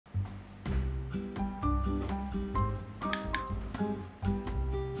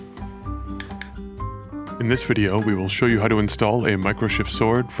In this video, we will show you how to install a microSHIFT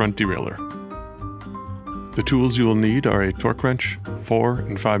sword front derailleur. The tools you will need are a torque wrench, 4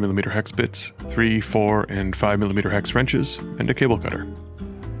 and 5mm hex bits, 3, 4, and 5mm hex wrenches, and a cable cutter.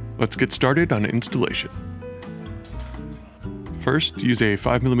 Let's get started on installation. First, use a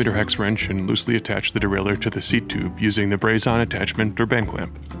 5mm hex wrench and loosely attach the derailleur to the seat tube using the braze-on attachment or band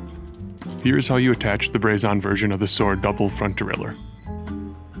clamp. Here's how you attach the braze-on version of the sword double front derailleur.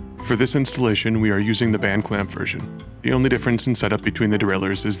 For this installation, we are using the band clamp version. The only difference in setup between the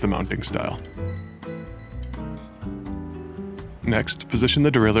derailleurs is the mounting style. Next, position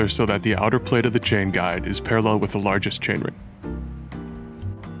the derailleur so that the outer plate of the chain guide is parallel with the largest chainring.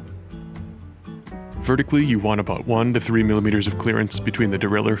 Vertically, you want about 1 to 3 millimeters of clearance between the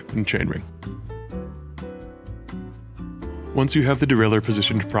derailleur and chainring. Once you have the derailleur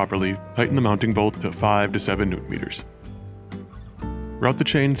positioned properly, tighten the mounting bolt to 5 to 7 newton meters. Route the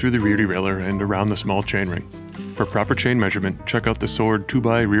chain through the rear derailleur and around the small chainring. For proper chain measurement, check out the sword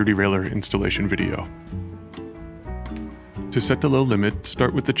 2x rear derailleur installation video. To set the low limit,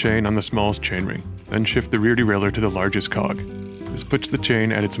 start with the chain on the smallest chainring, then shift the rear derailleur to the largest cog. This puts the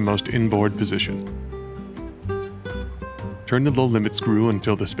chain at its most inboard position. Turn the low limit screw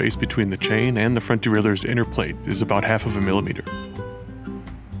until the space between the chain and the front derailleur's inner plate is about 1/2 millimeter.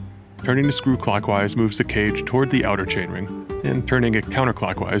 Turning the screw clockwise moves the cage toward the outer chainring, and turning it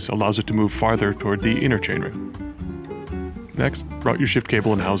counterclockwise allows it to move farther toward the inner chainring. Next, route your shift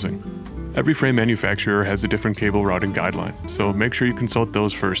cable and housing. Every frame manufacturer has a different cable routing guideline, so make sure you consult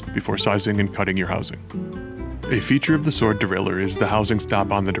those first before sizing and cutting your housing. A feature of the sword derailleur is the housing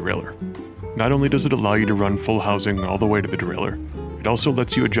stop on the derailleur. Not only does it allow you to run full housing all the way to the derailleur, it also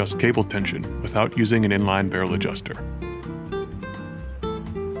lets you adjust cable tension without using an inline barrel adjuster.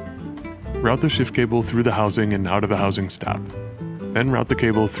 Route the shift cable through the housing and out of the housing stop. Then route the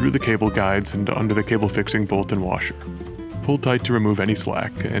cable through the cable guides and under the cable fixing bolt and washer. Pull tight to remove any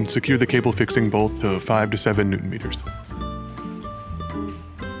slack, and secure the cable fixing bolt to 5 to 7 newton meters.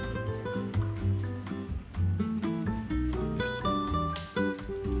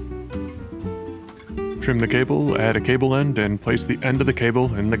 Trim the cable, add a cable end, and place the end of the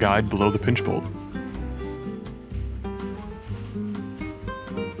cable in the guide below the pinch bolt.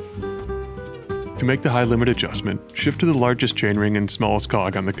 To make the high limit adjustment, shift to the largest chainring and smallest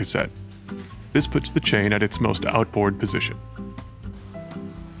cog on the cassette. This puts the chain at its most outboard position.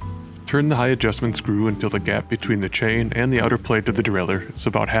 Turn the high adjustment screw until the gap between the chain and the outer plate of the derailleur is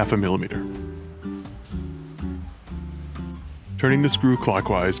about 1/2 millimeter. Turning the screw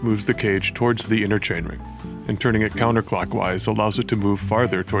clockwise moves the cage towards the inner chainring, and turning it counterclockwise allows it to move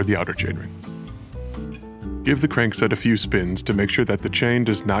farther toward the outer chainring. Give the crankset a few spins to make sure that the chain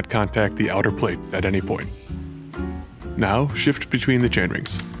does not contact the outer plate at any point. Now, shift between the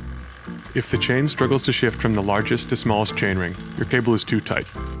chainrings. If the chain struggles to shift from the largest to smallest chainring, your cable is too tight.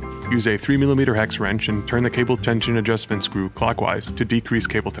 Use a 3mm hex wrench and turn the cable tension adjustment screw clockwise to decrease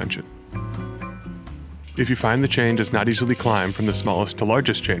cable tension. If you find the chain does not easily climb from the smallest to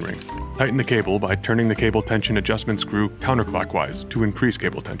largest chainring, tighten the cable by turning the cable tension adjustment screw counterclockwise to increase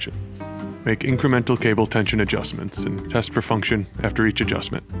cable tension. Make incremental cable tension adjustments and test for function after each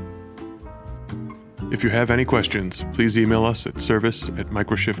adjustment. If you have any questions, please email us at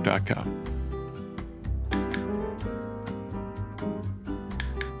service@microshift.com.